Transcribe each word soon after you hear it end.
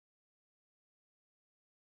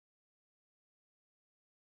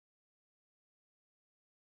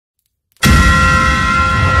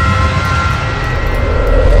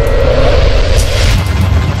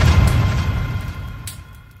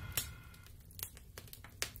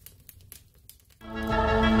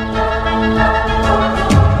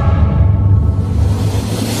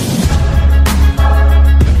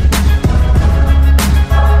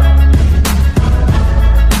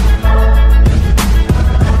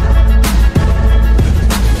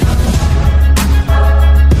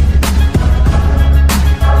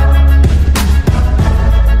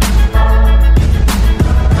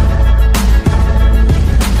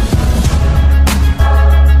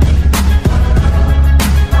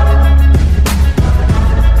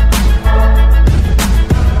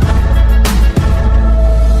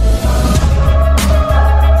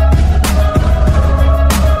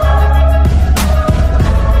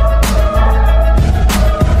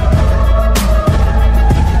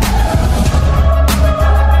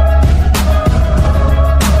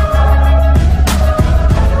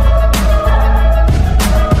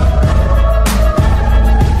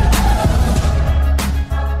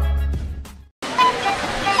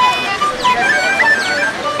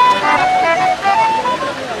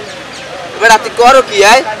বেটা তুই করো কি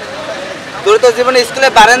আয় তোর তো জীবনে স্কুলে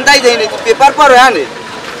বারান্দাই দেয়নি তুই পেপার পড়ো হ্যাঁ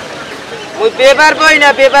মুই পেপার বই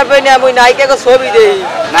না মুই নায়িকাকে ছবি দেই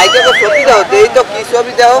নায়িকাকে ছবি দাও দেই তো কি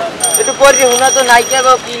ছবি দাও একটু পড়ি হুনা তো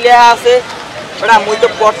নায়িকাকে কি লেখা আছে বেটা মুই তো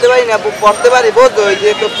পড়তে পারি না পড়তে পারি বুঝছো ওই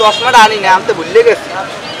যে তোর চশমাটা আনি না আনতে ভুলে গেছি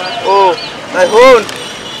ও তাই হন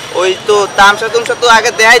ওই তো তামসা তো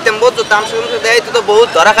আগে দেখাইতাম বুঝছো তামসা দেখাইতে তো বহুত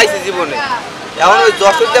ধরা খাইছি জীবনে এখন ওই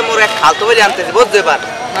যশোরতে মোর এক খালতো ভাই আনতেছি বুঝছো এবার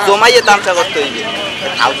জমাইয়ে তামসা করতে হইবে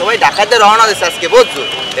খালতো ভাই ঢাকাতে রওনা দিচ্ছে আজকে বুঝছো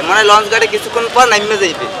মানে লঞ্চ গাড়ি কিছুক্ষণ পর নামে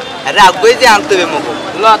যাইবে আরে আগুই যে আনতে হবে মুখ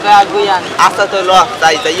ল তুই আগুই আন আচ্ছা তো ল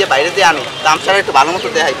যাইয়ে বাইরে দিয়ে আনি তামসাটা একটু ভালো মতো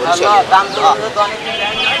দেখাই বলছি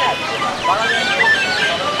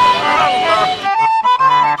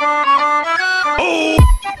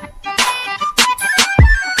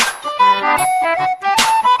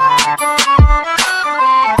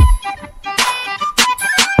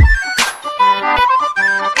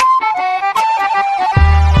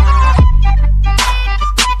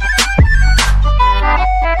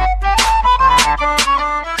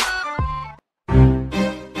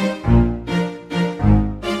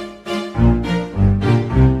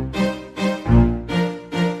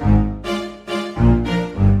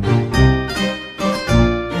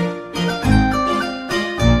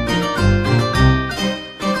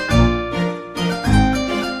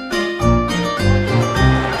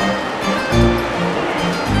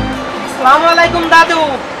আসসালামু আলাইকুম দাদু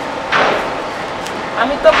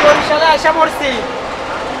আমি তো বরিশালে আসা পড়ছি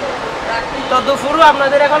তো দুপুর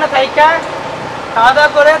আপনাদের এখানে থাইকা খাওয়া দাওয়া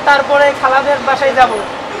করে তারপরে খালাদের বাসায় যাব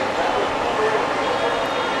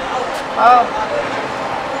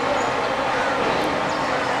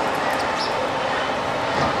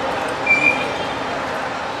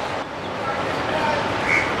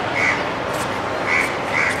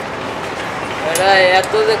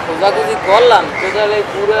এত যে খোঁজাখুঁজি করলাম টোটাল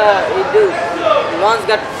পুরো এই লঞ্চ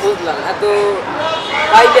ঘাট খুঁজলাম এত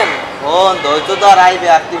পাইলেন ফোন ধৈর্য তো আর আইবে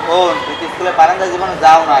আর তুই ফোন তুই স্কুলে বারান্দা জীবনে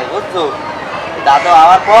যাও নাই বুঝছো দাদু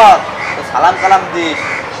আমার পর তো সালাম কালাম দিস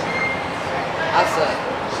আচ্ছা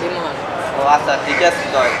ও আচ্ছা ঠিক আছে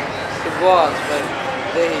তুই বস ভাই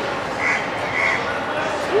দেখি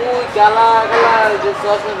ওই গালা গালা যে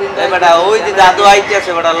চশমা দিন বেটা ওই যে দাদু আইতে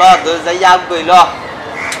আছে বেটা ল যাই আগ গই ল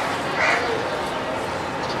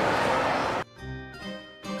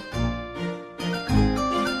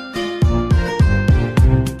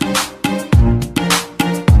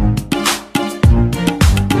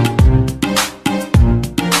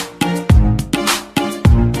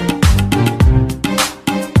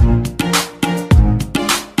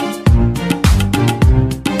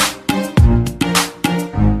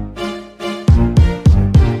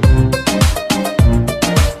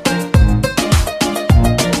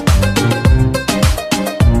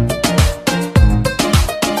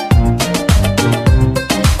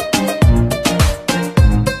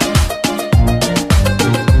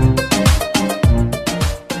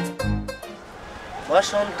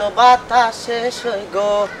বসন্ত বাতাসে সই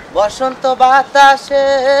গো বসন্ত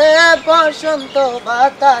বাতাসের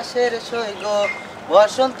সই গো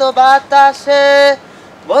বসন্ত বাতাসে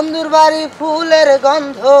বন্ধুর বাড়ি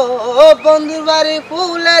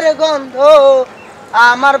ফুলের গন্ধ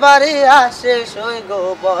আমার বাড়ি আসে সই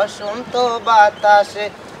গো বসন্ত বাতাসে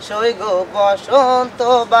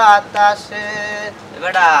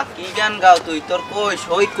বেটা কি গান গাও তুই তোর কই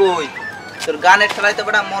সই কই তোর গানের খেলায় তো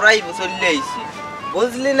বেটা মরাই চললে আইছি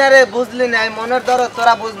বুঝলি না রে বুঝলি না মনের ধরো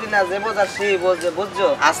তোরা বুঝবি না যে বোঝা সেই বুঝবে বুঝছো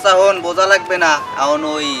আচ্ছা হন বোঝা লাগবে না এখন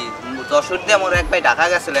ওই যশোর দিয়ে মোর এক ভাই ঢাকা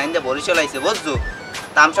গেছিল এনে বরিশাল আইছে বুঝছো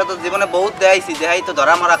তামসা তো জীবনে বহুত দেখাইছি দেখাই তো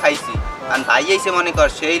ধরা মরা খাইছি আর ভাই আইছে মনে কর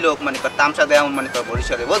সেই লোক মনে কর তামসা দেয়া মনে কর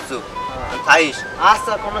বরিশালে বুঝছো খাইস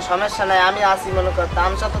আচ্ছা কোনো সমস্যা নাই আমি আসি মনে কর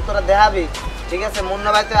তামসা তো তোরা দেখাবি ঠিক আছে মুন্না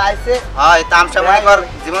ভাই তো আইছে হয় তামসা মনে কর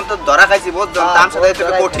জীবন তো ধরা খাইছি বুঝছো তামসা দেখাইতে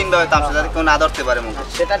তো কঠিন ভাবে তামসা যাতে কেউ না ধরতে পারে মুখ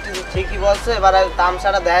সেটা ঠিকই বলছো এবার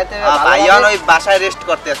তামসাটা দেখাইতে হবে ভাইয়ান ওই বাসায় রেস্ট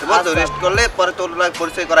করতে আছে বুঝছো রেস্ট করলে পরে তোর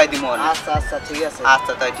পরিচয় করাই দিমু আচ্ছা আচ্ছা ঠিক আছে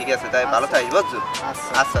আচ্ছা তাই ঠিক আছে তাই ভালো থাকিস বুঝছো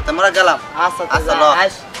আচ্ছা তোমরা গেলাম আচ্ছা আচ্ছা ল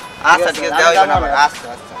আচ্ছা ঠিক আছে যাও না আচ্ছা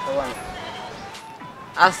আচ্ছা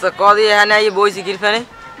আচ্ছা কদি এখানে আই বইছি কিরফানে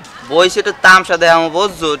বইছে তো তামসা দেয় আমার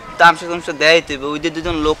বুঝছো তামসা দেখাইতে হবে ওই যে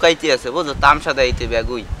দুজন লোকাইতে আছে বুঝছো তামসা দেখাইতে হবে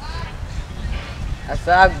আগুই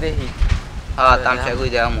আচ্ছা আগ দেখি হ্যাঁ তামসা আগুই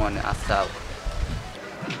দেওয়া মনে আচ্ছা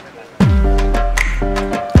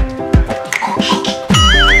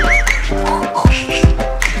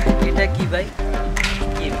এটা কি ভাই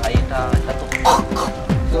এটা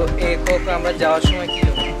তো এই কোক আমরা যাওয়ার সময় কি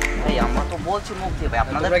হবে ভাই আমরা তো বলছি মুখ দিয়ে ভাই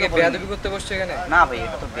আপনাদের কি বেয়াদবি করতে বসছো এখানে না ভাই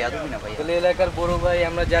এটা তো বেয়াদবি না ভাই তাহলে এলাকার বড় ভাই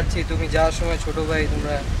আমরা যাচ্ছি তুমি যাওয়ার সময় ছোট ভাই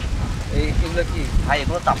তোমরা এগুলো কি ভাই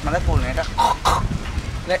এগুলো তো আপনাদের পড়ুন এটা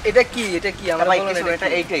না এটা কি আমরা ভাই বলুন এটা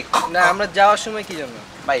এইটাই না আমরা যাওয়ার সময় কি জন্য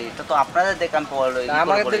ভাই এটা তো আপনাদের দেখে আমি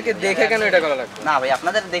আমাদেরকে দেখে কেন এটা করা লাগবে না ভাই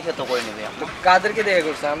আপনাদের দেখে তো করে নেবে কাদেরকে দেখে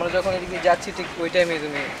করছে আমরা যখন এদিকে যাচ্ছি ঠিক ওই টাইমে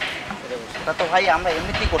তুমি তা তো ভাই আমরা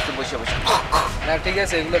এমনিতেই করতে বসে বসে না ঠিক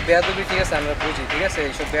আছে এগুলো বেয়াদবি ঠিক আছে আমরা বুঝি ঠিক আছে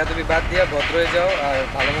এইসব বেয়াদবি বাদ দিয়ে ভদ্র হয়ে যাও আর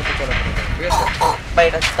ভালো মতো চলাফেরা করো ঠিক আছে ভাই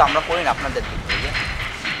এটা তো আমরা করি না আপনাদের দিক থেকে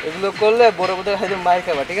এগুলো করলে বড় বড় হয়তো মার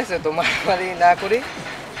খাবা ঠিক আছে তো মারি না করি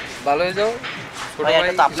ভালো হয়ে যাও ছোট ভাই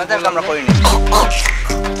এটা তো আপনাদের আমরা করি না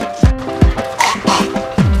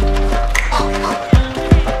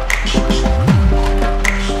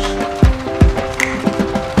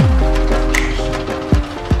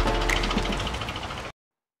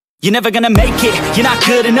You're never gonna make it, you're not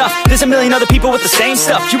good enough. There's a million other people with the same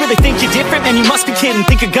stuff. You really think you're different? Man, you must be kidding.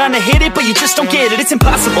 Think you're gonna hit it, but you just don't get it. It's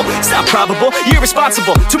impossible, it's not probable, you're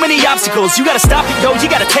irresponsible. Too many obstacles, you gotta stop it, yo. You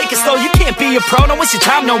gotta take it slow, you can't be a pro. Don't waste your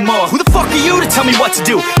time no more. Who the fuck are you to tell me what to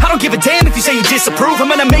do? I don't give a damn if you say you disapprove. I'm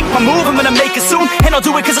gonna make my move, I'm gonna make it soon. And I'll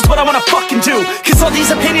do it cause it's what I wanna fucking do. Cause all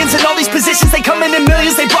these opinions and all these positions, they come in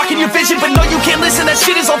millions, they blocking your vision. But no, you can't listen, that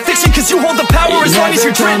shit is all fiction. Cause you hold the power as long as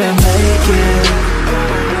you're dreaming.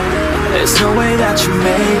 There's no way that you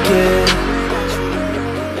make it,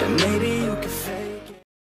 and maybe you can fake it.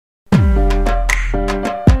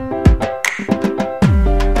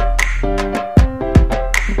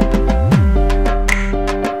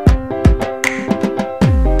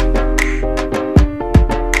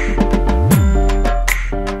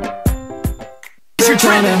 You're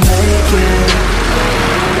trying to make it.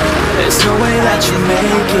 There's no way that you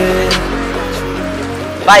make it.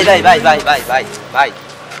 ভাই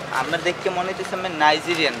আমরা দেখকে মনে হচ্ছে আমি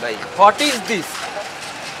Nigerian ভাই what is this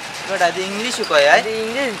but আজ ইংলিশে কয় I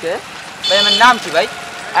English কে ভাই আমার নাম কি ভাই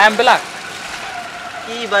আই এম ব্ল্যাক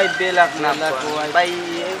কি ভাই বেলাক নাম ভাই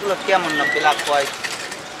এগুলো কেমন না বেলাক কয়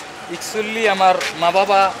অ্যাকচুয়ালি আমার মা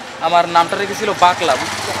বাবা আমার নামটা রেখেছিল বাকলা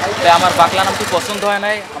তাই আমার বাকলা নামটি পছন্দ হয়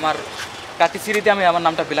নাই আমার কাটিচিরিতে আমি আমার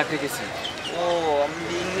নামটা ব্ল্যাক রেখেছি ও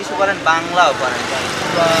আপনি ইংলিশও পারেন বাংলাও পারেন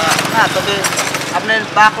না তবে আপনার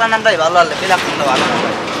বাংলা নামটাই ভালো হলে বেলাক নামটা ভালো না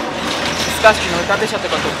ডিসকাস্টিং হয় তাদের সাথে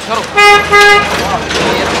কত সরো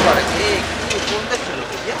এরকম করে কি বলতে ছিল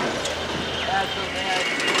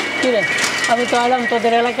কি রে আমি তো আলাম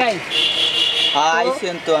তোদের এলাকায়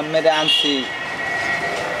আইছেন তো আমি আনছি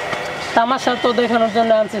তামাশা তো দেখানোর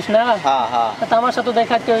জন্য আনছিস না হ্যাঁ তামাশা তো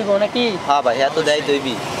দেখাতে হইব নাকি হ্যাঁ ভাই এত দেয়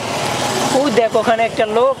দইবি ওই দেখ ওখানে একটা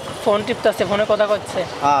লোক ফোন টিপতেছে ফোনে কথা করছে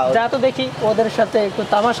যা তো দেখি ওদের সাথে একটু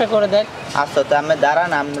তামাশা করে দেখ আচ্ছা তো আমি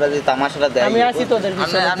দাঁড়ান আমরা যে তামাশাটা দেই আমি আছি তোদের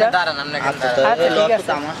পিছনে যা দাঁড়ান আমরা ঠিক আছে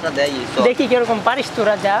তামাশাটা দেই দেখি কিরকম পারিস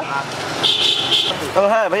তোরা যা ও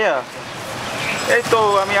হ্যাঁ ভাইয়া এই তো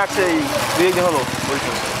আমি আসছি দুই একদিন হলো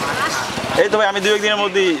বলছি এই তো ভাই আমি দুই একদিনের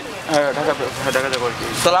মধ্যেই ঢাকা যাবো আর কি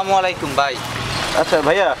আসসালামু আলাইকুম ভাই আচ্ছা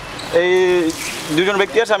ভাইয়া এই দুজন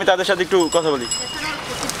ব্যক্তি আছে আমি তাদের সাথে একটু কথা বলি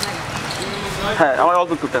হ্যাঁ আমার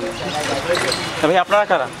অল্প একটু টাইম ভাই আপনারা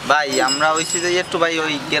কারা ভাই আমরা হইছি যে একটু ভাই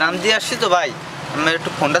ওই গ্রাম দিয়ে আসছি তো ভাই আমরা একটু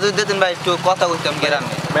ফোনটা যদি দিতেন ভাই একটু কথা কইতাম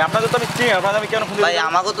গ্রামে ভাই আপনাদের তো আমি চিনি আপনাদের আমি কেন ফোন ভাই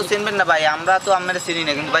আমাকে তো চিনবেন না ভাই আমরা তো আমরা চিনি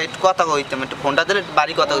না কিন্তু ভাই একটু কথা কইতাম একটু ফোনটা দিলে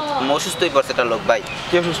বাড়ি কথা কইতাম অসুস্থ হয়ে পড়ছে একটা লোক ভাই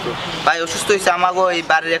কি অসুস্থ ভাই অসুস্থ হয়েছে আমাকে ওই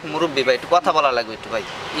বাড়ির এক মুরব্বী ভাই একটু কথা বলা লাগবে একটু ভাই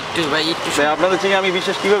ভাই আপনাদের চিনি আমি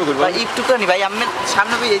বিশ্বাস কিভাবে করবো ভাই একটুখানি ভাই আপনি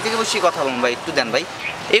সামনে ভাই এই জায়গায় বসে কথা বলুন ভাই একটু দেন ভাই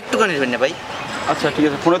একটুখানি দেবেন না ভাই আচ্ছা ঠিক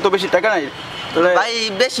আছে ফোনে তো বেশি টাকা নাই ভাই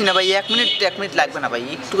বেশি না ভাই 1 মিনিট লাগবে না ভাই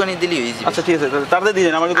একটুখানি দিলেই হয়ে যাবে আচ্ছা ঠিক আছে তাড়াতাড়ি দিয়ে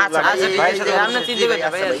দেন আমাকে তো আচ্ছা লাগবে। ভাই সাথে আপনি চিনতে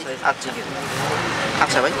পারবেন ভাই আচ্ছা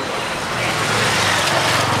আচ্ছা ভাই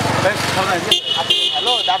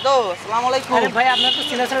হ্যালো দাদু আসসালামু আলাইকুম আরে ভাই আপনার তো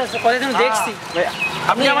চিনা চিনা কতদিন দেখছি ভাই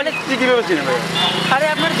আপনি আমাকে কিভাবে চিনেন ভাই আরে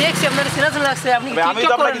আপনার দেখছি আপনার চিনা চিনা লাগছে আপনি ভাই, আমি তো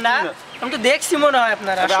টিকটক আপনাকে করেন না চিনি না। আমি তো দেখছি মনে হয়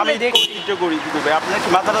আপনার ভাই, আমি আসলে দেখছি একটু করি কি ভাই আপনার কি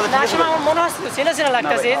মাথাটা না ঠিক আছে আসলে আমার মনে হচ্ছে চিনা চিনা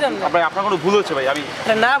লাগতেছে এই জন্য ভাই আপনার কোনো ভুল হচ্ছে ভাই আমি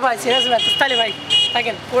আরে না ভাই চিনা চিনা লাগতেছে তাহলে ভাই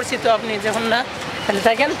থাকেন পরিচিত আপনি যখন না তাহলে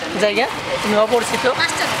থাকেন জায়গা তুমি অপরিচিত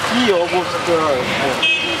কি অবস্থা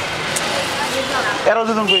এরা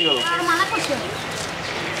দুজন কই গেল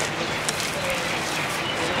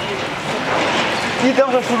কি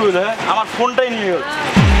তামসা শুরু হলো হ্যাঁ আমার ফোনটাই নিয়ে গেল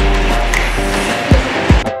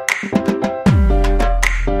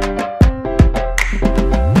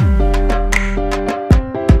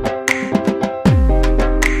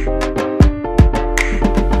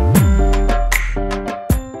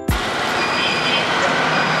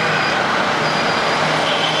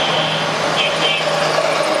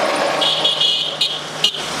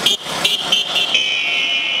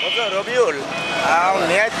রবিউল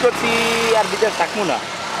মেয়াদ করছি আর বিচার থাকবো না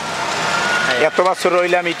এত বছর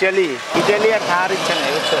রইলাম ইটালি আর থাকার ইচ্ছা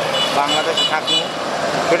নেই বুঝছো, বাংলাদেশে থাকবো।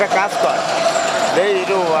 এটা কাজ কর এই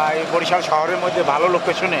একটু বরিশাল শহরের মধ্যে ভালো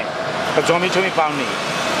লোকেশনে জমি পাওনি,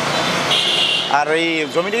 আর এই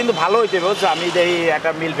জমিটা কিন্তু ভালো হইতে বুঝছো। আমি দেখি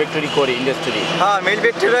একটা মিল ফ্যাক্টরি করি, ইন্ডাস্ট্রি। হ্যাঁ, মিল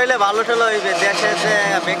ফ্যাক্টরি হইলে ভালো ঠেলো হইবে, দেশে যে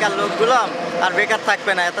বেকার লোকগুলো আর বেকার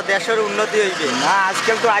থাকবে না, এত দেশের উন্নতি হইবে। না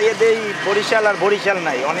আজকাল তো আইয়ে দেই বরিশাল আর বরিশাল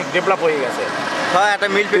নাই, অনেক ডেভেলপ হয়ে গেছে। হ্যাঁ, একটা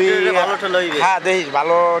মিল ফ্যাক্টরি ভালো ঠেলো হইবে। হ্যাঁ দেখিস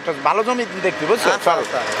ভালো জমি দেখবি বুঝছো।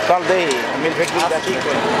 চল দেই মিল ফ্যাক্টরি ঠিক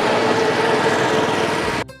করি।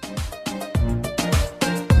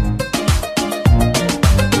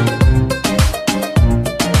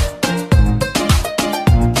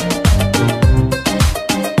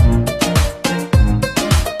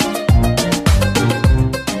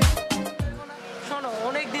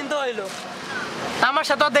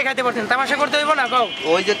 তামাশা তো দেখাইতে পারছেন, তামাশা করতে হইব না কও।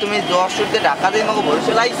 ওই যে তুমি যশোরতে ঢাকা দিয়ে আমাকে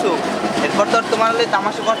বরিশাল আইছো, এরপর তো আর তোমার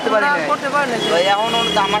তামাশা করতে পারি না। করতে পারি না এখন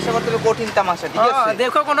তামাশা করতে হবে, কঠিন তামাশা, ঠিক আছে?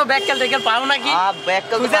 দেখো কোনো ব্যাককেল টেকেল পাও নাকি?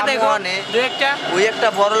 ব্যাককেল তো দেখো একটা ওই একটা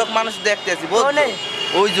বড় লোক মানুষ দেখতেছি, বুঝছো?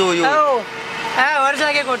 ওই যে হ্যাঁ, ওর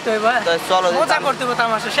জায়গায় করতে হইব। চলো মজা করতে হবে,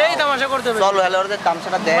 তামাশা সেই তামাশা করতে হবে। চলো হলে ওদের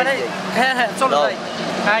তামাশাটা দেখ। হ্যাঁ চলো যাই।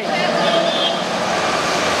 হাই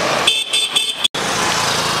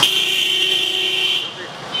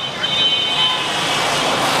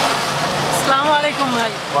আসসালামু আলাইকুম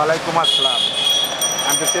ভাই। ওয়ালাইকুম আসসালাম।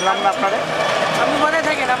 আমি তো ছিলাম না আপনারে। আপনি কোথায়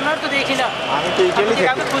থাকেন? আপনার তো দেখি না। আমি তো ইটালি থাকি।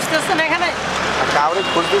 আপনি খুঁজতেছেন এখানে? কাউরে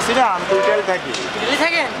খুঁজতেছি না, আমি তো ইটালি থাকি। ইটালি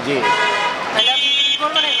থাকেন? জি। তাহলে আপনি কি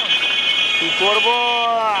করবেন এখন? কি করবো,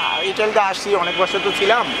 ইটালিতে আসছি, অনেক বছর তো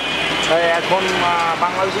ছিলাম, এখন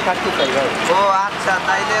বাংলাদেশে থাকতে চাই ভাই। ও আচ্ছা,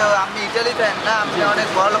 তাইলে আমি ইটালি ফ্যান না, আমি অনেক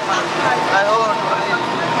বড় লোক মানুষ।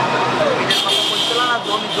 কথা বলছিলাম না,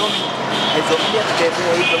 জমি এই জমিটা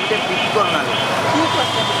এই জমিটা বিক্রি করো না।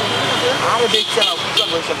 আরে দেখছে না কি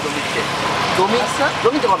করবো এইসব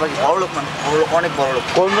জমিতে করবো, বড় লোক মানুষ, অনেক বড় লোক।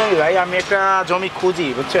 কোন জমি ভাই? আমি একটা জমি খুঁজি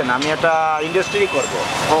বুঝছেন, আমি একটা ইন্ডাস্ট্রি করবো।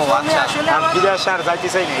 ও আচ্ছা, বিদেশ আর যাইতে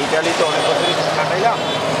চাই না, ইটালি তো অনেক বছরই কাটাইলাম,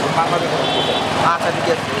 বাংলাদেশ। আচ্ছা ঠিক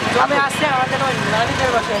আছে, জমি আছে আমাদের ওই নানিদের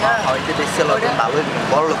বাসায় না? হয়তো দেখছে ভালো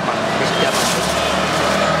বড় লোক মানুষ, বেশি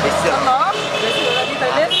দেখছে।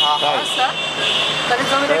 আচ্ছা, তাহলে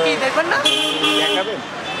জমিটা কি দেখবেন না? দেখাবেন?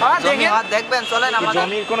 দেখবেন, চলেন।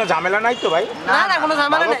 জমির কোনো ঝামেলা নাই তো ভাই? না কোনো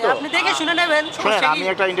ঝামেলা নাই, আপনি দেখে শুনে নেবেন। আমি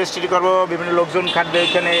একটা ইন্ডাস্ট্রি করবো, বিভিন্ন লোকজন খাটবে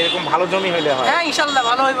এখানে, এরকম ভালো জমি হইলে হয়। হ্যাঁ ইনশাআল্লাহ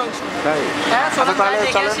ভালো হইব। হ্যাঁ চলেন,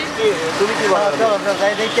 তুমি কি বলো?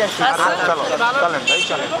 যাই দেখে আসি। চলো চলেন ভাই,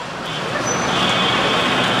 চলেন।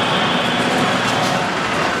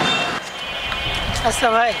 আচ্ছা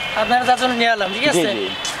ভাই, আপনারা যার জন্য নিয়ে এলাম, ঠিক আছে?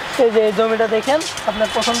 এই যে জমিটা দেখেন, আপনার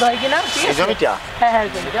পছন্দ হয় কিনা? ঠিক আছে, জমিটা? হ্যাঁ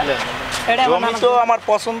জমিটা জমি তো আমার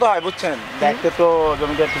পছন্দ হয় বুঝছেন, দেখতে তো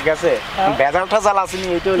জমিটা ঠিক আছে, ভেজাল ঠাজাল আসেনি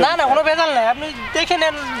এইটা? না কোনো ভেজাল নাই, আপনি দেখে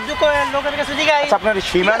নেন, লোকের কাছে জিগাই। আপনার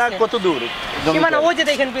সীমানা কত দূর? সীমানা ওই যে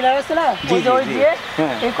দেখেন পিলার আছে না, ওই দিয়ে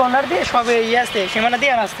এই কর্নার দিয়ে সবে আছে, সীমানা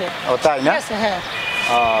দিয়ে আসছে। ও তাই না? হ্যাঁ।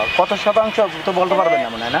 কত শতাংশ তো বলতে পারবেন না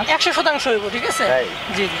মনে হয় না? 100% হইব, ঠিক আছে?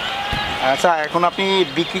 জি। আচ্ছা, এখন আপনি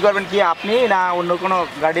বিক্রি করবেন কি আপনি না অন্য কোনো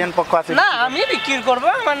গার্ডিয়ান পক্ষ আছে? না, আমি বিক্রি করবো,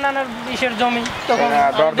 আমার নানার বিশের জমি। তখন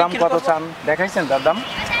দরদাম কত চান দেখাইছেন?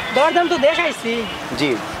 দরদাম তো দেখাইছি।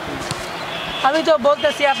 জি, আমি তো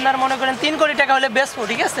বলতেছি আপনার মনে করেন 3 কোটি টাকা হলে বেচবো,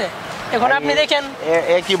 ঠিক আছে? এখন আপনি দেখেন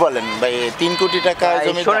কি বলেন ভাই, 3 কোটি টাকা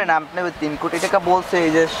জমি? শোনেন, আপনি 3 কোটি টাকা বলছে,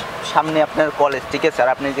 এই যে সামনে আপনার কলেজ, ঠিক আছে? আর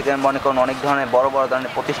আপনি যেখানে মনে করেন অনেক ধরনের বড়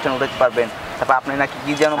ধরনের প্রতিষ্ঠান উঠাতে পারবেন, তারপর আপনি নাকি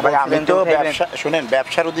কি যেন আমি তো শুনেন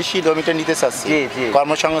ব্যবসার উদ্দেশ্যেই জমিটা নিতে চাচ্ছি।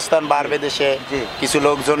 কর্মসংস্থান বাড়বে দেশে, কিছু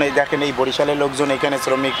লোকজন এই দেখেন, এই বরিশালের লোকজন এখানে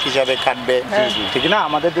শ্রমিক হিসাবে খাটবে, ঠিক না?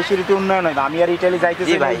 আমাদের দেশের একটু উন্নয়ন হয়, আমি আর ইটালি যাইতে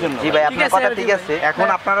চাই এই জন্য। জি ভাই, আপনার কথা ঠিক আছে। এখন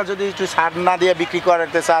আপনারা যদি একটু ছাড় না দিয়ে বিক্রি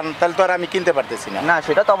করতে চান, তাহলে তো আর আমি কিনতে পারতেছি না। না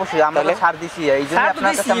সেটা তো অবশ্যই, আমরা ছাড় দিছি, এই জন্য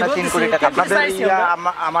আপনার কাছে আমরা 3 কোটি টাকা।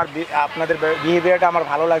 আপনাদের বিহেভিয়ারটা আমার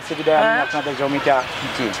ভালো লাগছে, যদি আমি আপনাদের জমিটা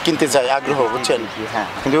কিনতে চাই, আগ্রহ বুঝছেন।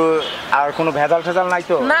 কিন্তু আর কোনো ভেজাল ঠেজাল নাই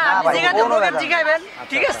তো? না, আপনি জিগাইবেন,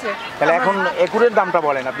 ঠিক আছে? তাহলে এখন একুরের দামটা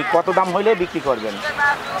বলেন, আপনি কত দাম হইলে বিক্রি করবেন?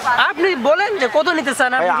 আপনি বলেন যে কত নিতে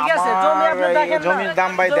চান আপনি, ঠিক আছে? জমি আপনি দেখেন, জমির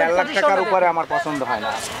দাম ভাই 1.5 লাখ টাকার উপরে আমার পছন্দ হয় না।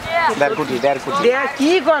 1.5 কোটি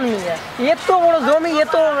কি কোন মিয়া, এত বড় জমি,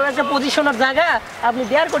 এত একটা পজিশনের জায়গা, আপনি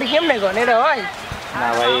 1.5 কোটি কেমনে কোন? এটা হয় না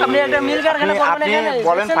ভাই? আপনি একটা মিল কারখানা করবেন এখানে? আপনি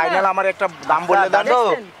বলেন ফাইনাল আমার একটা দাম বলে দেন।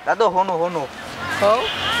 দাদু হনো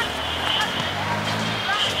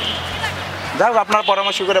যাও, আপনার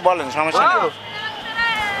পরামর্শ করে বলেন, সমস্যা নেই।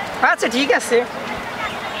 আচ্ছা ঠিক আছে,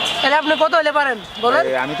 তাহলে আপনি কত হলে পারেন বলেন?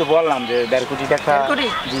 আমি তো বললাম যে 1.5 কোটি টাকা। 1.5 কোটি?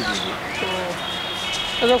 জি।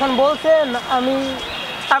 তো যখন বলছেন,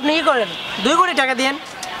 আপনি কি করেন, 2 কোটি টাকা দেন,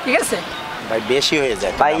 ঠিক আছে? ভাই বেশি হয়ে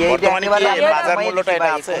যায় ভাই এই বর্তমানে কি বাজার মূল্যটা এটা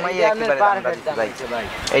আছে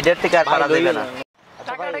এইটার থেকে আর পারা যাবে না।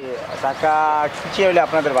 টাকা কি হলে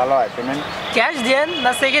আপনাদের ভালো হয় পেমেন্ট? ক্যাশ দেন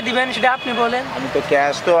না চেকে দিবেন সেটা আপনি বলেন। আমি তো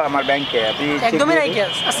ক্যাশ তো আমার ব্যাংকে, আপনি একদমই নাই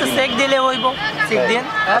ক্যাশ। আচ্ছা চেক দিলে হইব, চেক দেন।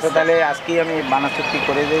 আচ্ছা তাহলে আজকে আমি বানা চুক্তি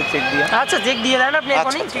করে দেই, চেক দিয়ে। আচ্ছা চেক দিয়ে দেন আপনি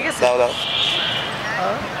এখনই, ঠিক আছে? দাও দাও।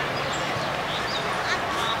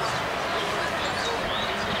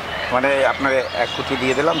 মানে আপনার 1 কোটি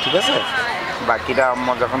দিয়ে দিলাম, ঠিক আছে? বাকিটা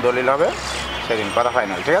আমার যখন দলিল হবে সেদিন কথা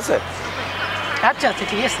ফাইনাল, ঠিক আছে? আচ্ছা আচ্ছা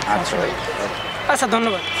ঠিক আছে। আচ্ছা ভাই, আচ্ছা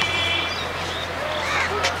ধন্যবাদ।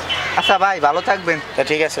 আচ্ছা ভাই ভালো থাকবেন।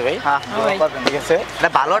 ঠিক আছে ভাই। হ্যাঁ ঠিক আছে। এটা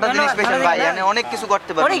ভালো একটা জিনিস পেয়েছেন ভাই, মানে অনেক কিছু করতে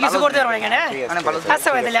পারবেন, অনেক কিছু করতে পারবেন এখানে। মানে ভালো। আচ্ছা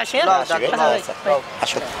ভাই তাহলে আসেন।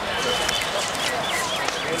 আসো।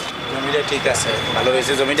 জমিটা ঠিক আছে, ভালো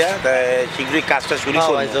হয়েছে জমিটা, শীঘ্রই কাজটা শুরু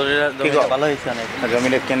করব। জমিটা ভালো হয়েছে অনেক।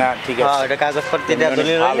 জমিটা কেনা ঠিক আছে। হ্যাঁ এটা কাগজপত্র দিয়ে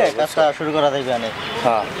দলিল হইলে কাজটা শুরু করা যাবে অনেক।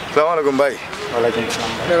 হ্যাঁ। আসসালামু আলাইকুম ভাই। ওয়ালাইকুম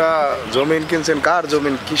আসসালাম। আপনারা জমিন কিনছেন, কার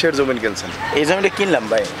জমিন, কিসের জমিন কিনছেন? এই জমিটা কিনলাম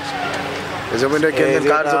ভাই। এই জমিটা কিনছেন,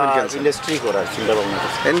 কার জমিন কিনছেন? ইন্ডাস্ট্রি করার চিন্তা ভাবনা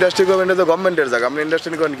করছি। ইন্ডাস্ট্রি করবেন, এটা তো গভর্নমেন্টের জায়গা, আপনি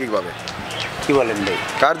ইন্ডাস্ট্রি করেন কিভাবে? কি বলেন ভাই?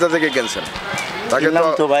 কার জায়গা থেকে কিনছেন? তাকে কিনলাম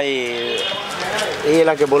তো তো ভাই, এই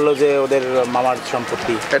এলাকায় বললো যে ওদের মামার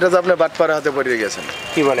সম্পত্তি। এটা তো আপনি বাটপাড়া হাতে পড়িয়ে গেছেন।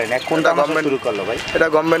 কি বলেন, কোনটা government- শুরু করলো ভাই? এটা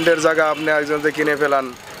গভর্নমেন্টের জায়গা, আপনি একজনকে কিনে ফেলান,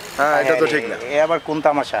 হ্যাঁ এটা তো ঠিক না। এ আবার কোন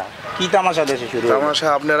তামাশা? কি তামাশা দেশে শুরু হলো? তামাশা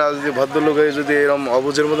আপনারা যদি ভদ্রলোক হয়ে যদি এরকম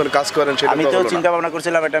অবুঝের মতন কাজ করেন সেটা আমি তো তো হলো না। চিন্তা ভাবনা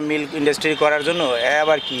করছিলাম একটা মিল্ক ইন্ডাস্ট্রি করার জন্য, এ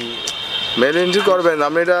আবার কি? মেল এন্ট্রি করবেন,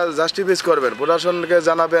 আপনি এটা জাস্টিফাইস করবেন, প্রশাসনকে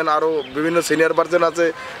জানাবেন, আরও বিভিন্ন সিনিয়র পার্সন আছে,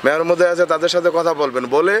 মেয়র মধ্যে আছে, তাদের সাথে কথা বলবেন,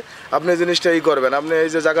 বলে আপনি জিনিসটা ই করবেন। আপনি এই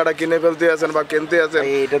যে জায়গাটা কিনে ফেলতে আছেন বা কিনতে আছেন,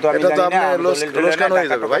 এটা তো আমি এটা তো জানি আপনি না, লোকসান হয়ে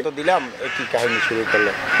যাবে ভাই। তো দিলাম, কি কাহিনী শুরু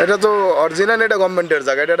করলো? এটা তো অরিজিনাল, এটা গভর্নমেন্টের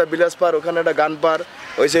জায়গা, এটা একটা বিলাস পার, ওখানে একটা গান পার,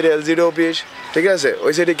 ওই সাইডে এলজিডি অফিস, ঠিক আছে,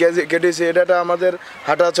 ওই সাইডে কেটিসি, এটা আমাদের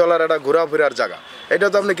হাঁটা চলার একটা ঘোরাফেরার জায়গা। এটা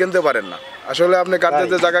তো আপনি কিনতে পারেন না। আসলে আপনি কার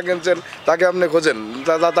যে জায়গা কিনছেন তাকে আপনি খোঁজেন,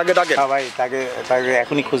 তাকে ডাকেন। হ্যাঁ ভাই, তাকে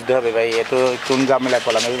এখনই খুঁজতে হবে ভাই, এত কোন ঝামেলা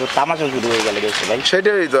করলাম, এই তো তামাশা শুরু হয়ে গেল গেছে ভাই।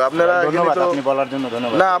 সেটাই তো আপনারা ধন্যবাদ কিন্তু- আপনি বলার জন্য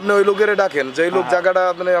ধন্যবাদ। না আপনি ওই লোকের ডাকেন, যে লোক জায়গাটা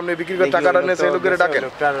আপনি বিক্রি করে টাকাটা নিয়ে সেই লোকের ডাকেন,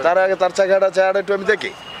 তার আগে তার জায়গাটা একটু আমি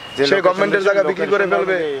দেখি। সে গভর্নমেন্টের জায়গা বিক্রি করে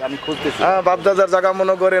ফেলবে, আমি খুঁজতেছি। হ্যাঁ বাপদাদার জায়গা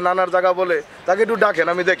মনে করে, নানার জায়গা বলে, তাকে একটু ডাকেন,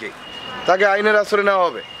 আমি দেখি, তাকে আইনের আশ্রয় নেওয়া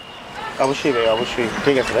হবে। অবশ্যই ভাই, অবশ্যই।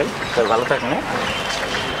 ঠিক আছে ভাই, ভালো থাকেন।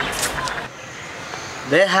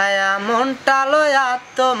 বেহায়া মনটা লয়া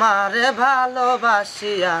তোমারে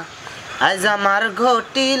ভালোবাসিয়া আজ আমার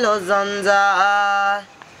ঘটিল জঞ্জাল।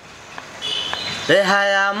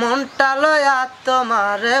 বেহায়া মনটা লয়া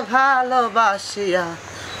তোমারে ভালোবাসিয়া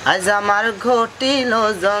আজ আমার ঘটিল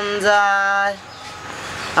জঞ্জাল।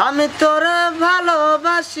 আমি তোরে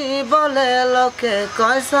ভালোবাসি বলে লোকে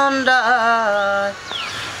কয় সন্ডাল,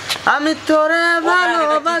 আমি তোরে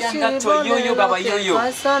ভালোবাসি বলে লোকে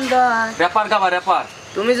কয় সন্ডাল। Wrapper গাবা wrapper.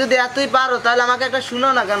 তুমি যদি এতই পারো তাহলে আমাকে একটা শুনো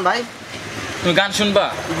না গান ভাই। তুমি গান শুনবা?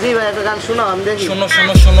 জি ভাই একটা গান শুনো, আমি দেখি। শোনো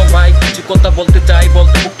শোনো শোনো ভাই, কিছু কথা বলতে চাই,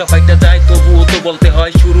 বলতে বুকটা ফাইটা যায়, তবুও তো বলতে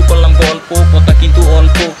হয়। শুরু করলাম গল্প, কথা কিন্তু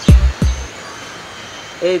অল্প।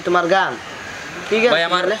 এই তোমার গান ঠিক আছে ভাই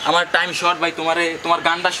আমার টাইম শর্ট ভাই, তোমার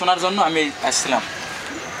গানটা শোনার জন্য আমি আসছিলাম।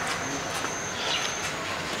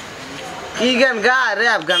 কি গান গা?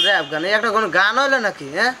 র্যাপ গান এই একটা কোনো গান হইলো নাকি?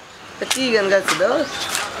 হ্যাঁ কি গান গাইছিল?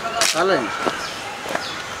 ভালো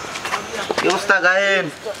কি অবস্থা গায়েন?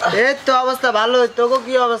 এই তো অবস্থা ভালো। তোকে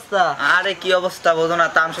কি অবস্থা? আরে কি অবস্থা বোঝো না,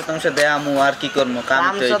 তামসা দেয়ামু আর কি করবো,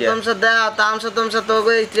 তামসা দেয়া তামসা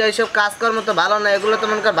তোকে এইসব কাজকর্ম তো ভালো না, এগুলো তো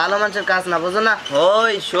মনে কর ভালো মানুষের কাজ না, বোঝো না?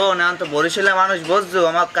 ওই শোন, এখন তো বরিশালের মানুষ বুঝছো,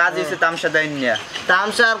 আমার কাজ হচ্ছে তামসা দেয়নি না।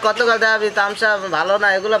 তামসা আর কত কাল দেখাবি? তামসা ভালো না,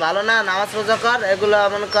 এগুলো ভালো না। নামাজ রোজা কর, এগুলো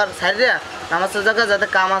মনে কর সাইডে নামাজ রোজা কর, যাতে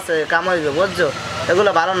কাম হইবে, বুঝছো?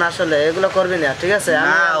 এগুলো ভালো না আসলে, এগুলো করবি না, ঠিক আছে?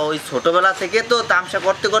 ওই ছোটবেলা থেকে তো তামসা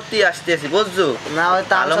করতেই আসতেছি, বুঝছো না? ওই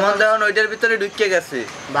ভালো মন্দ ওইটার ভিতরে ঢুকে গেছে।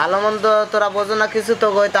 ভালো মন্দ তোরা বোঝো না কিছু, তো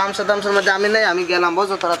ওই তামসার মধ্যে আমি নাই, আমি গেলাম,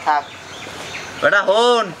 বুঝো? তোরা থাক। বেটা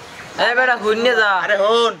হন, বেটা হুন্নে যা। আরে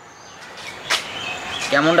হন,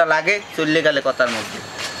 কেমনটা লাগে চললে গেলে কথার মধ্যে,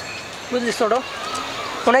 বুঝলি ছোট?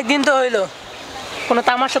 অনেকদিন তো হইলো, কোনো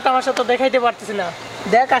তামাশা তো দেখাইতে পারতেছি না।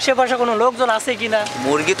 দেখ আশেপাশে কোনো লোকজন আছে কিনা।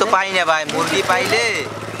 মুরগি তো পাই না ভাই, মুরগি পাইলে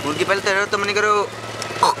তো এটা তো মনে করো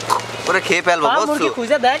করে খেয়ে ফেলবো, বুঝছো?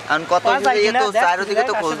 খুঁজে দেখ, কারণ কত তো চারিদিকে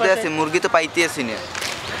তো খুঁজতে আছে, মুরগি তো পাইতে আসি না।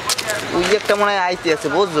 ওই একটা মনে হয় আইতে আছে,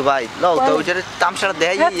 বুঝছো ভাই? লও তো ওইটার তামসাটা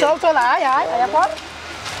দেয়। চল আয় পর।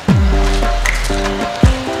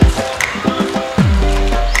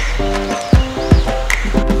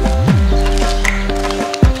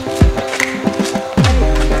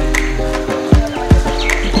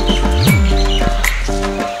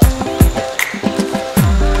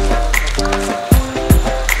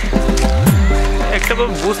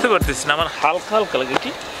 আমি বুঝতে পারতেছি না, আমার হালকা হালকা লাগে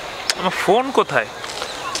কি আমার ফোন কোথায়,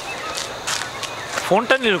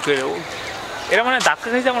 ফোনটা নিল কে? এরা মানে ধাক্কা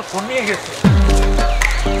খাইছে আমার ফোন নিয়ে গেছে।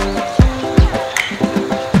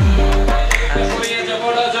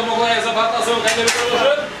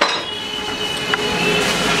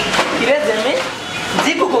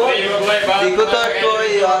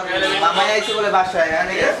 মামাই আইছে বলে বাসায়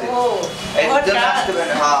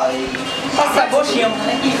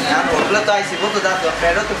তো আইসি বলতো দাদু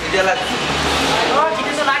আপনারও তো ভিডিও লাগছে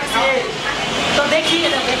তো দেখি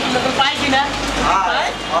পাই কিনা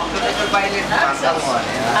পাইলে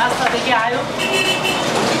আচ্ছা দেখি আয়ো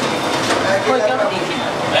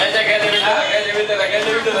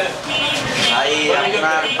ভাই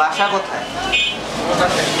আপনার বাসা কোথায়?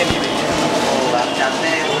 আপনি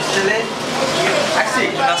হোস্টেলে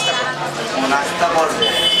নাস্তা করবে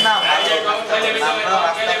না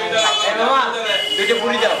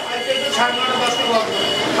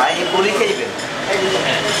ভাই পুরি খাইবেন?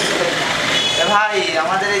 ভাই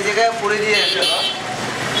আমাদের এই জায়গায় পুরি দিয়ে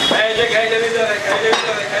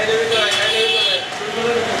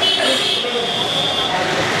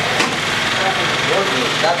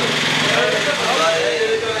দাদু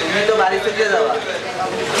তুমি তো বাড়ি থেকে যাবা,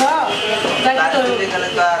 গেলে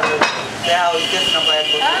তো আর দেয়া হইতেছ না কয়েক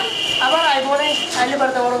বছর, আবার আইবো রে আইলে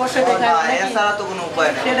পারতে বড় বসে দেখা এছাড়া তো কোনো উপায়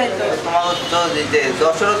নেই। তোমাকে তো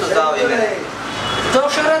যশোরও তো যাওয়া যাবে না।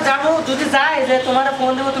 যশোরে যাবো যদি যাই যে তোমার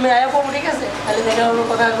ফোন দেবো তুমি আয়া পাবো, ঠিক আছে? তাহলে দেখা হলো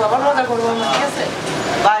কথা আবার মজা করবো আমরা, ঠিক আছে?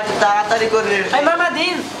 ভাই একটু তাড়াতাড়ি করে মামা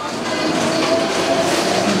দিন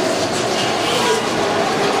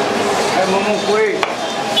মোমো কই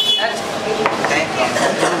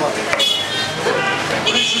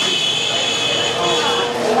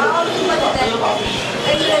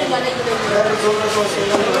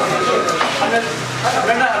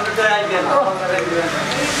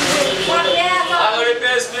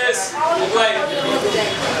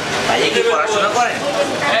ভাই কি পড়াশোনা করেন?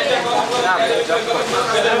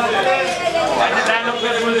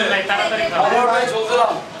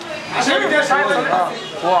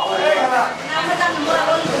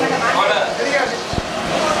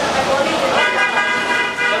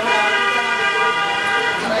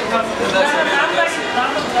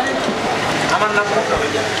 আমার নাম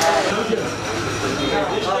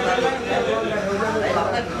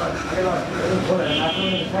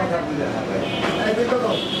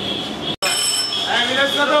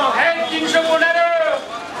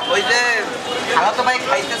ওই যে খালাতো ভাই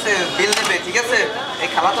খাইতেছে, বিল দেবে, ঠিক আছে? এই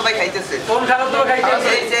খালাতো ভাই খাইতেছে। কোন খালাতো ভাই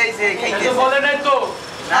খাইতেছে? এই খাইতেছে বলে নাই তো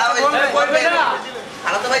না, ওই বলবে না,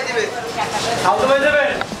 খালাতো ভাই দিবে। খালাতো ভাই দেবে?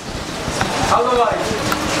 খালাতো ভাই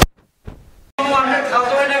আমার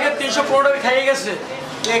খালাতো ভাই নাকি 315 টাকা খাইয়ে গেছে।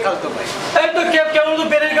 কে খালতো ভাই? এই তো কেমন তো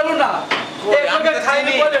বেড়ে গেল না,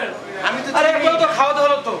 খাইনি বলেন। আমি তো আরে একবার তো খাওয়াতে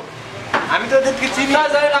হলো তো, আমি তো ওদেরকে চিনি না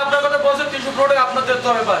জানেন আপনার কথা বলছে 315 টাকা আপনার দিতে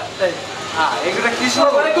হবে। ভাই তাই এগুলো কিছু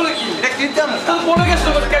এগুলো কি এটা কিনতাম তো বলে গেছে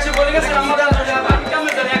তো ক্যাশে বলে গেছে আমরা আমি কেমন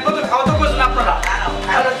জানি একবার তো খাওয়াতে বলছেন আপনারা।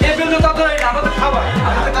 আর টেবিল তো তাদের না, আমাদের খাবার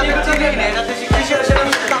আমাদের টেবিল তো নেই না, এটা তো কিসের এসে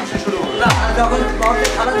আমি দাম শুরু করব না যখন বলতে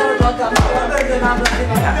খাবার দাবার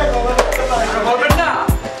বলবেন না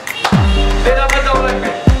এর আপনার দাম লাগবে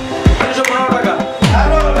 315 টাকা।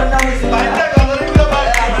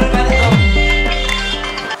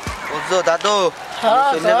 বুঝছো দাদু,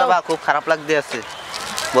 চলে যাবা, খুব খারাপ লাগতে আছে।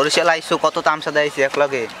 বরিশাল আইসো, কত তামসা দেয়ছি এক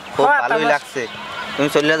লগে, খুব ভালোই লাগছে। তুমি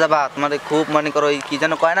চলে যাবা, তোমাদের খুব মনে করো কি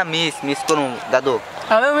যেন কয় না, মিস করবো দাদু।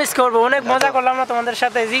 আমিও মিস করবো, অনেক মজা করলাম না তোমাদের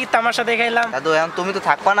সাথে, জি তামাশা দেখাইলাম। দাদু এখন তুমি তো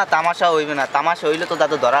থাকবা না, তামাশা হইবে না, তামাশা হইলে তো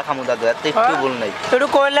দাদু ধরা খামু দাদু, এত একটু ভুল নাই। একটু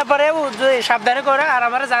করলে পরে সাবধানে করে আর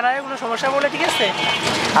আমার জানার কোনো সমস্যা বলে, ঠিক আছে?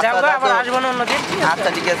 যাবো আবার আসবো না অন্যদিন। আচ্ছা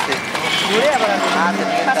ঠিক আছে, ঘুরে আবার আসবো।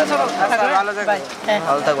 আচ্ছা চলো,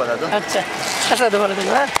 ভালো থাকবো দাদু। আচ্ছা আচ্ছা দাদু, ভালো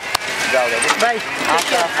থাকবো। হ্যাঁ যাও দাদু, বাই।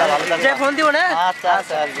 আচ্ছা আচ্ছা ভালো থাকবো। যে ফোন দিব না। আচ্ছা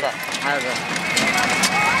আচ্ছা আচ্ছা আচ্ছা।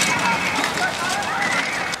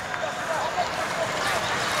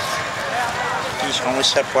 কি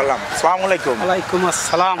সমস্যা পড়লাম। আসসালামু আলাইকুম। ওয়ালাইকুম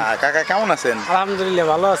আসসালাম। কাকা কেমন আছেন? আলহামদুলিল্লাহ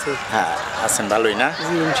ভালো আছি। হ্যাঁ আছেন, ভালোই না?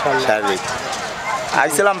 জি ইনশাআল্লাহ। স্বাভাবিক।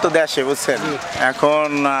 আইছিলাম তো দেশে, বুঝছেন, এখন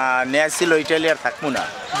নিয়ে আসছিল ইটালি আর থাকবো না।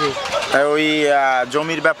 তাই ওই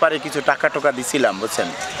জমির ব্যাপারে কিছু টাকা টোকা দিছিলাম, বুঝছেন।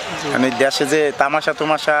 আমি দেশে যে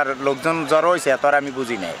তামাশার লোকজন জড়ো হয়েছে এত আর আমি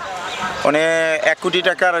বুঝি নাই। মানে 1 কোটি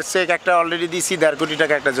টাকার চেক একটা অলরেডি দিছি, 1.5 কোটি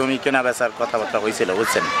টাকা একটা জমি কেনা বেচার কথাবার্তা হয়েছিল,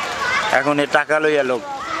 বুঝছেন। এখন এই টাকা লইয়া লোক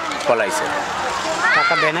পলাইছে।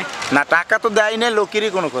 টাকা দেয় না? না টাকা তো দেয় না,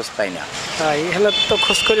 লোকেরই কোনো খোঁজ পাই না। তাই হলে তো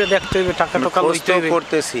খোঁজ করে দেখতে হইবে, টাকা টোকা লইতে হইবে।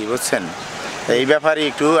 করতেছি, বুঝছেন। এই ব্যাপারে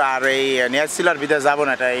একটু আর এই নিয়াসিলার বিদেশ যাবো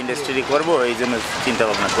না, এটা ইন্ডাস্ট্রি করবো, এই জন্য চিন্তা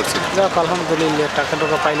ভাবনা করছি। যাক আলহামদুলিল্লাহ,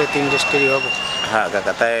 টাকা পাইলে তো ইন্ডাস্ট্রি হবে। হ্যাঁ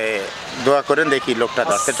কাকা, তাই দোয়া করেন, দেখি লোকটা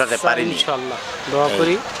ধরতে পারিনি ইনশাআল্লাহ, দোয়া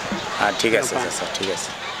করি। হ্যাঁ ঠিক আছে স্যার, ঠিক আছে।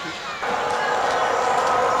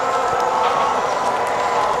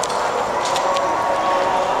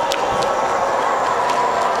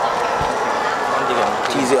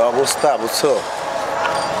 কি যে অবস্থা বুঝছো,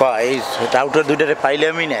 এই টাউটার দুইটারে পাইলে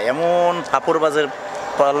আমি না এমন ফাপড় বাজের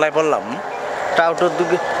পাল্লায় পড়লাম। টাউটার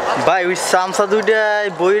দুটো ভাই ওই চামচা দুইটা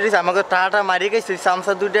বই রয়েছে, আমাকে টাটা মারি গেছে, ওই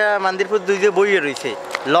চামচা দুইটা মান্দিরপুর দুইটা বইয়ে রয়েছে,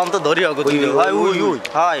 লন তো ধরি হোক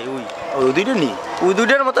ওই দুইটা নি ওই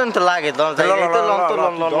দুইটার মতন তো লাগে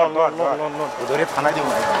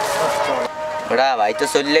বেটা, ভাই তো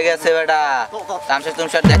চলে গেছে বেটা, তামসা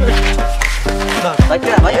তুমসার দেখ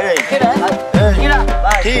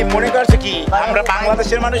কি মনে করছে কি আমরা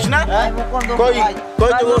বাংলাদেশের মানুষ না? কই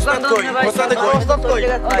কই তো ওস্তাদ কই, ওস্তাদ কই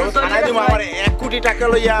থানায় দিমু, আমার 1 কোটি টাকা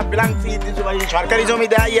লইয়া ব্ল্যাঙ্ক ফি দিছো ভাই, সরকারি জমি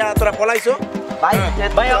দেয়া তোরা পলাইছো ভাই।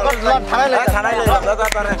 ভাই থানায় থানায়